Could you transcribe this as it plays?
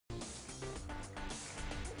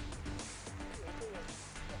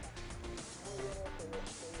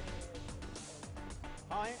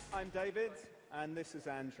I'm David, and this is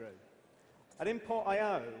Andrew. At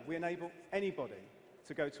Import.io, we enable anybody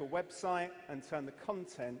to go to a website and turn the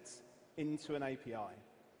content into an API.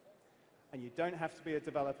 And you don't have to be a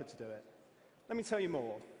developer to do it. Let me tell you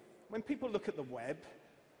more. When people look at the web,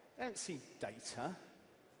 they don't see data.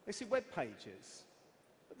 They see web pages.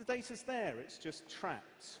 But the data's there. It's just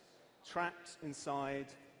trapped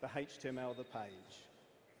inside the HTML of the page.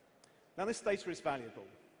 Now, this data is valuable.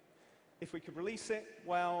 If we could release it,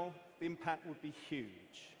 well, the impact would be huge.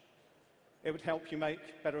 It would help you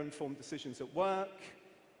make better informed decisions at work,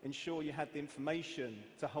 ensure you had the information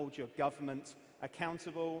to hold your government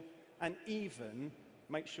accountable, and even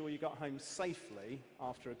make sure you got home safely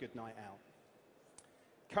after a good night out.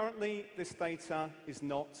 Currently, this data is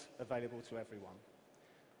not available to everyone.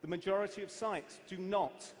 The majority of sites do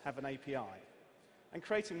not have an API, and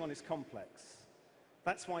creating one is complex.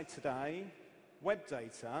 That's why today, web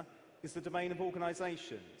data is the domain of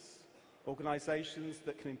organizations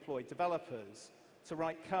that can employ developers to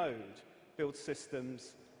write code, build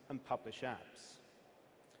systems, and publish apps.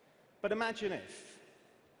 But imagine if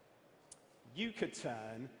you could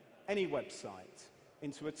turn any website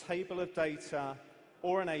into a table of data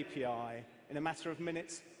or an API in a matter of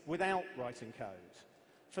minutes without writing code.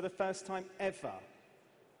 For the first time ever,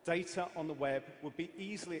 data on the web would be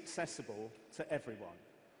easily accessible to everyone,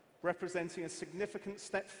 representing a significant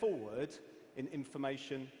step forward in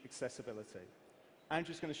information accessibility.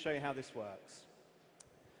 Andrew's going to show you how this works.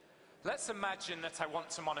 Let's imagine that I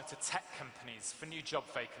want to monitor tech companies for new job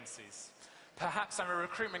vacancies. Perhaps I'm a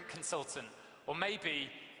recruitment consultant, or maybe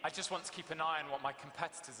I just want to keep an eye on what my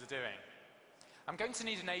competitors are doing. I'm going to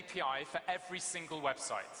need an API for every single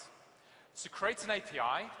website. To create an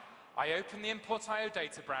API, I open the Import.io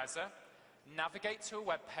data browser, navigate to a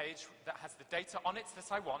web page that has the data on it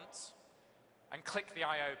that I want, and click the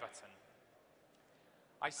I/O button.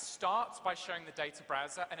 I start by showing the data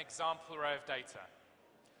browser an example row of data.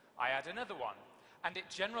 I add another one, and it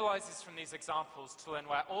generalizes from these examples to learn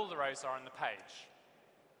where all the rows are on the page.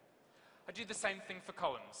 I do the same thing for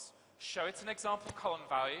columns. Show it an example column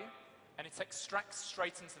value, and it extracts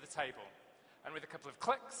straight into the table. And with a couple of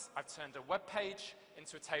clicks, I've turned a web page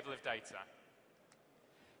into a table of data.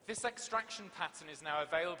 This extraction pattern is now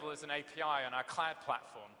available as an API on our cloud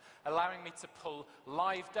platform, allowing me to pull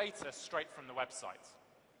live data straight from the website.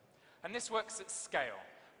 And this works at scale.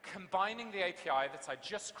 Combining the API that I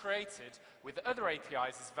just created with other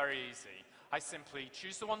APIs is very easy. I simply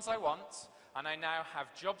choose the ones I want, and I now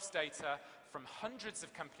have jobs data from hundreds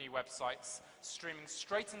of company websites streaming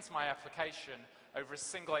straight into my application over a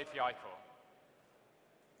single API call.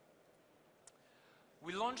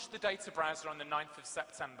 We launched the data browser on the 9th of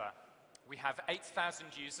September. We have 8,000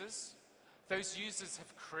 users. Those users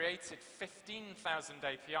have created 15,000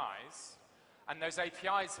 APIs, and those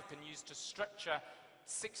APIs have been used to structure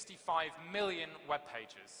 65 million web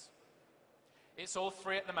pages. It's all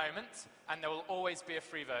free at the moment, and there will always be a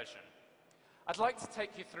free version. I'd like to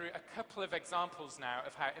take you through a couple of examples now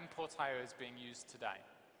of how Import.io is being used today.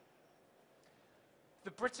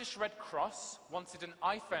 The British Red Cross wanted an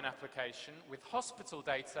iPhone application with hospital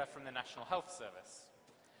data from the National Health Service.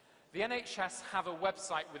 The NHS have a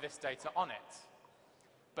website with this data on it,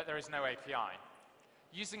 but there is no API.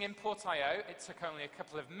 Using Import.io, it took only a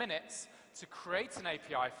couple of minutes to create an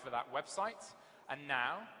API for that website, and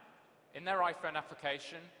now, in their iPhone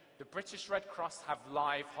application, the British Red Cross have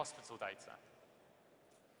live hospital data.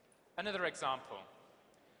 Another example.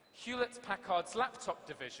 Hewlett-Packard's laptop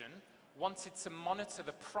division wanted to monitor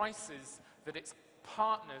the prices that its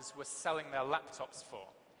partners were selling their laptops for,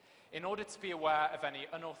 in order to be aware of any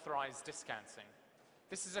unauthorized discounting.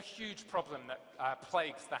 This is a huge problem that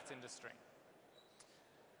plagues that industry.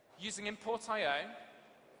 Using Import.io,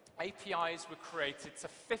 APIs were created to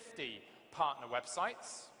 50 partner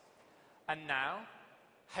websites, and now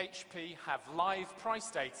HP have live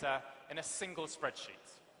price data in a single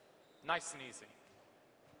spreadsheet. Nice and easy.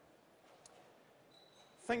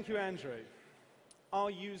 Thank you, Andrew.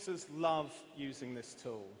 Our users love using this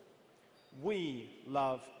tool. We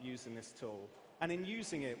love using this tool. And in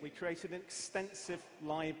using it, we created an extensive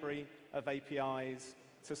library of APIs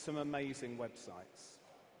to some amazing websites.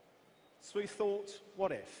 So we thought,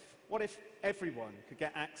 what if? What if everyone could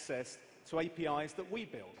get access to APIs that we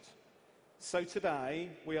built? So today,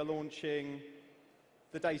 we are launching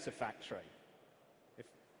the Data Factory.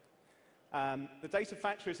 The Data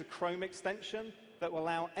Factory is a Chrome extension that will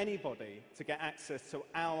allow anybody to get access to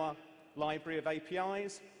our library of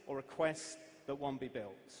APIs or request that one be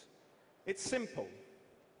built. It's simple.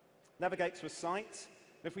 Navigate to a site.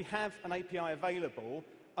 If we have an API available,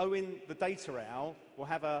 Owen, the data owl, will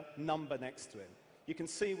have a number next to him. you can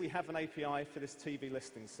see we have an API for this TV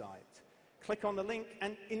listing site. Click on the link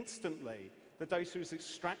and instantly the data is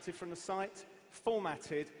extracted from the site,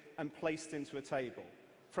 formatted and placed into a table.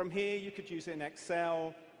 From here you could use it in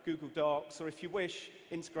Excel, Google Docs, or if you wish,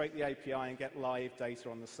 integrate the API and get live data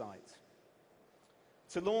on the site.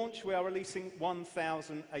 To launch, we are releasing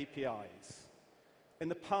 1,000 APIs. In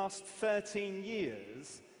the past 13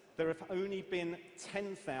 years, there have only been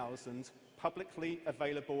 10,000 publicly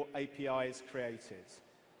available APIs created.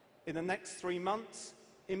 In the next 3 months,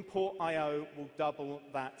 Import.io will double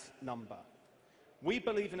that number. We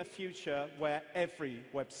believe in a future where every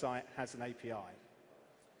website has an API.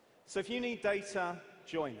 So if you need data,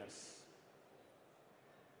 join us.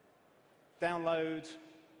 Download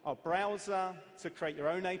our browser to create your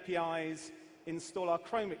own APIs, install our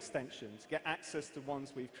Chrome extension to get access to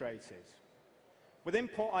ones we've created. With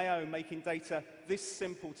Import.io making data this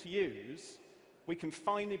simple to use, we can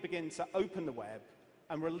finally begin to open the web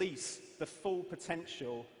and release the full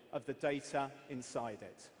potential of the data inside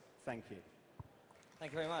it. Thank you.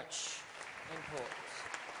 Thank you very much. Import.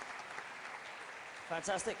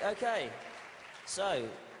 Fantastic. Okay. So,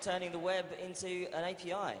 turning the web into an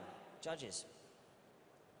API. Judges.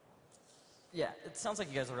 Yeah, it sounds like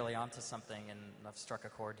you guys are really onto something, and I've struck a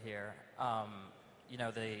chord here. You know,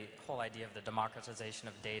 the whole idea of the democratization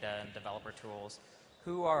of data and developer tools.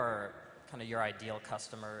 Who are kind of your ideal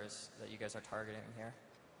customers that you guys are targeting here?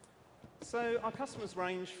 So our customers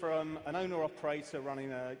range from an owner-operator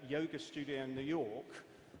running a yoga studio in New York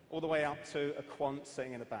all the way up to a quant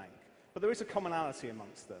sitting in a bank. But there is a commonality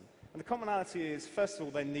amongst them. And the commonality is, first of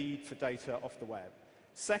all, their need for data off the web.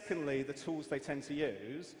 Secondly, the tools they tend to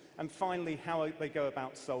use. And finally, how they go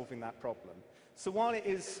about solving that problem. So while it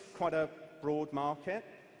is quite a broad market,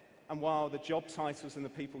 and while the job titles and the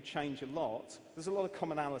people change a lot, there's a lot of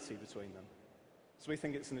commonality between them. So we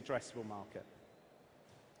think it's an addressable market.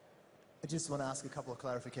 I just want to ask a couple of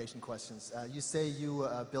clarification questions. You say you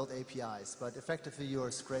build APIs, but effectively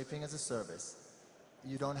you're scraping as a service.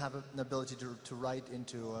 You don't have an ability to write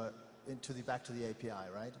back to the API,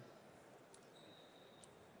 right?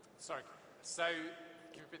 Sorry. So,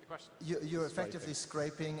 can you repeat the question? You're effectively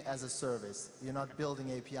scraping as a service. You're not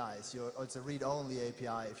building APIs. It's a read-only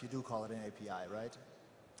API if you do call it an API, right?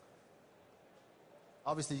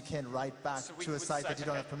 Obviously, you can't write back to a site that you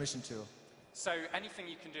don't have permission to. So anything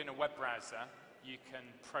you can do in a web browser, you can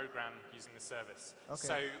program using the service. Okay.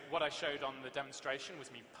 So what I showed on the demonstration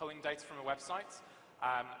was me pulling data from a website.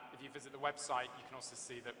 If you visit the website, you can also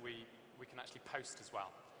see that we can actually post as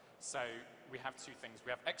well. So we have two things. We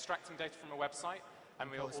have extracting data from a website,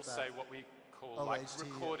 and we also what we call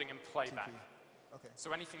recording and playback. Okay.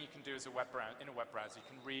 So anything you can do as in a web browser, you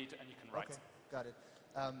can read and you can write. Okay, got it.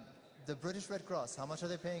 The British Red Cross, how much are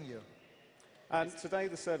they paying you? Today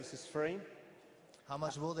the service is free. How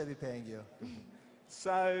much will they be paying you?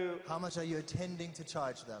 So how much are you intending to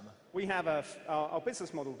charge them? We have our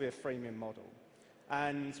business model will be a freemium model.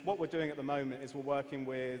 And what we're doing at the moment is we're working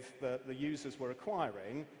with the users we're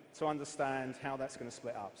acquiring to understand how that's going to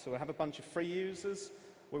split up. So we'll have a bunch of free users.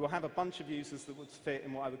 We will have a bunch of users that would fit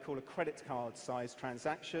in what I would call a credit card size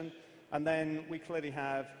transaction. And then we clearly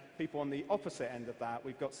have people on the opposite end of that.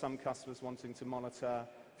 We've got some customers wanting to monitor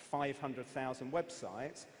 500,000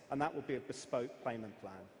 websites, and that will be a bespoke payment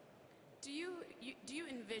plan. Do you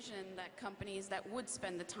envision that companies that would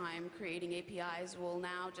spend the time creating APIs will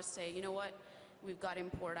now just say, you know what, we've got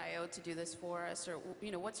Import.io to do this for us, or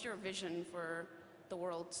what's your vision for the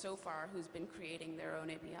world so far who's been creating their own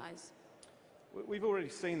APIs? We've already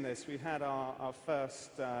seen this. We've had our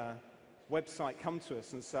first website come to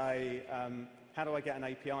us and say, how do I get an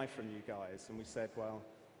API from you guys? And we said, well,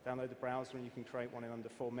 download the browser and you can create one in under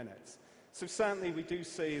 4 minutes. So certainly we do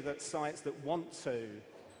see that sites that want to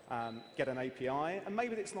get an API, and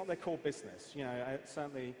maybe it's not their core business.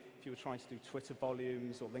 Certainly if you were trying to do Twitter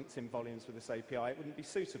volumes or LinkedIn volumes with this API, it wouldn't be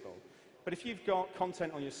suitable. But if you've got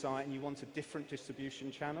content on your site and you want a different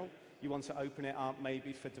distribution channel, you want to open it up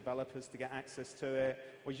maybe for developers to get access to it,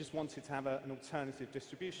 or you just wanted to have an alternative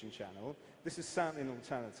distribution channel, this is certainly an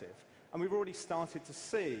alternative. And we've already started to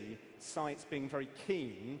see sites being very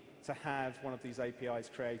keen to have one of these APIs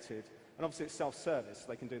created. And obviously it's self-service, so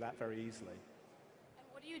they can do that very easily. And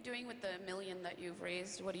what are you doing with the $1 million that you've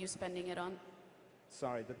raised? What are you spending it on?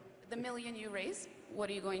 Sorry? The $1 million you raised, what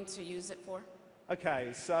are you going to use it for? Okay,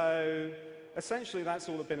 so essentially that's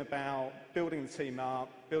all been about building the team up,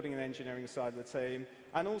 building an engineering side of the team,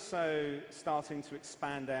 and also starting to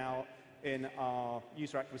expand out in our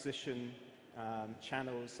user acquisition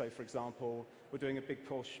channels. So for example, we're doing a big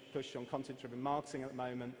push on content-driven marketing at the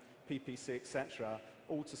moment, PPC, etc.,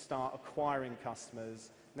 all to start acquiring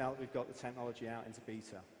customers now that we've got the technology out into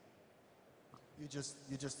beta. You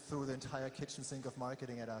just threw the entire kitchen sink of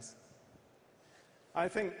marketing at us. I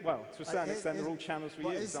think, well, to a certain extent, they're all channels we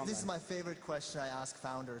use, aren't This is they? my favorite question I ask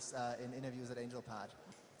founders in interviews at AngelPad.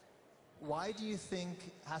 Why do you think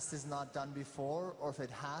has this not done before, or if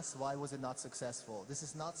it has, why was it not successful? This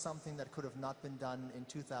is not something that could have not been done in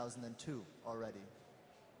 2002 already.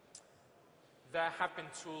 There have been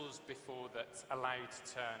tools before that allow you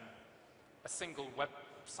to turn a single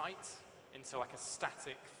website into like a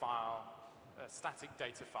static file, a static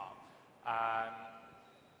data file.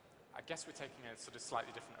 I guess we're taking a sort of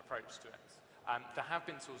slightly different approach to it. There have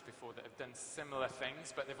been tools before that have done similar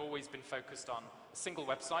things, but they've always been focused on a single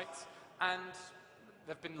website, and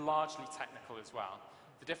they've been largely technical as well.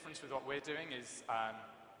 The difference with what we're doing is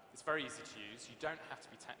it's very easy to use. You don't have to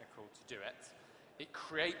be technical to do it. It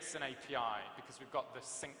creates an API because we've got the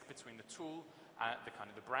sync between the tool,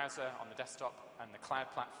 the browser on the desktop and the cloud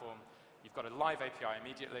platform. You've got a live API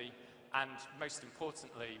immediately, and most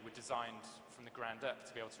importantly, we're designed from the ground up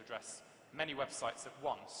to be able to address many websites at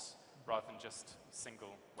once rather than just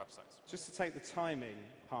single websites. Just to take the timing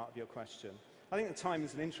part of your question, I think the time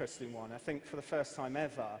is an interesting one. I think for the first time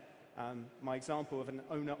ever, my example of an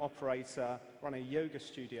owner-operator running a yoga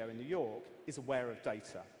studio in New York is aware of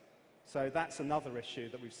data. So that's another issue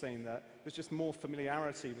that we've seen, that there's just more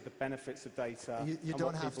familiarity with the benefits of data. You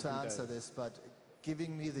don't have to answer this, but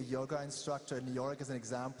giving me the yoga instructor in New York as an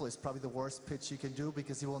example is probably the worst pitch you can do,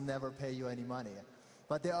 because he will never pay you any money.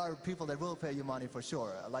 But there are people that will pay you money for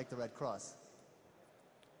sure, like the Red Cross.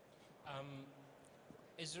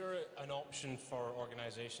 Is there an option for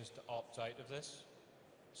organizations to opt out of this?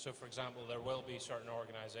 So, for example, there will be certain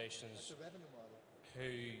organizations That's the revenue model.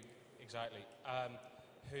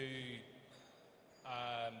 who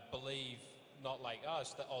believe, not like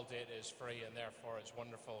us, that all data is free and therefore it's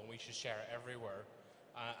wonderful and we should share it everywhere.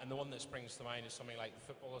 And the one that springs to mind is something like the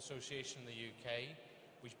Football Association in the UK,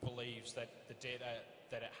 which believes that the data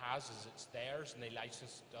that it has is it's theirs and they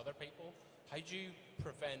license it to other people. How do you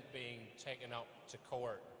prevent being taken up to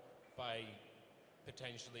court by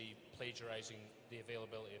potentially plagiarizing the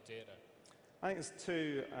availability of data? I think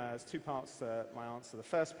there's two parts to my answer. The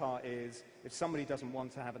first part is, if somebody doesn't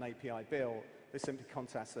want to have an API built, they simply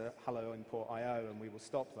contact hello import.io and we will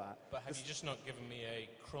stop that. But have you just not given me a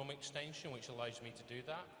Chrome extension which allows me to do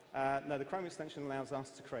that? No, the Chrome extension allows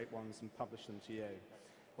us to create ones and publish them to you.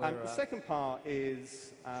 The second part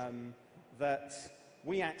is that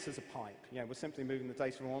we act as a pipe. We're simply moving the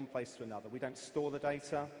data from one place to another. We don't store the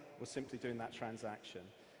data, we're simply doing that transaction.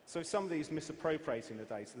 So if somebody's misappropriating the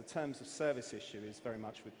data, the terms of service issue is very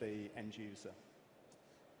much with the end user.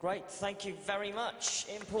 Great, thank you very much.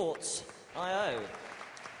 Import.io.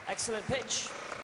 Excellent pitch.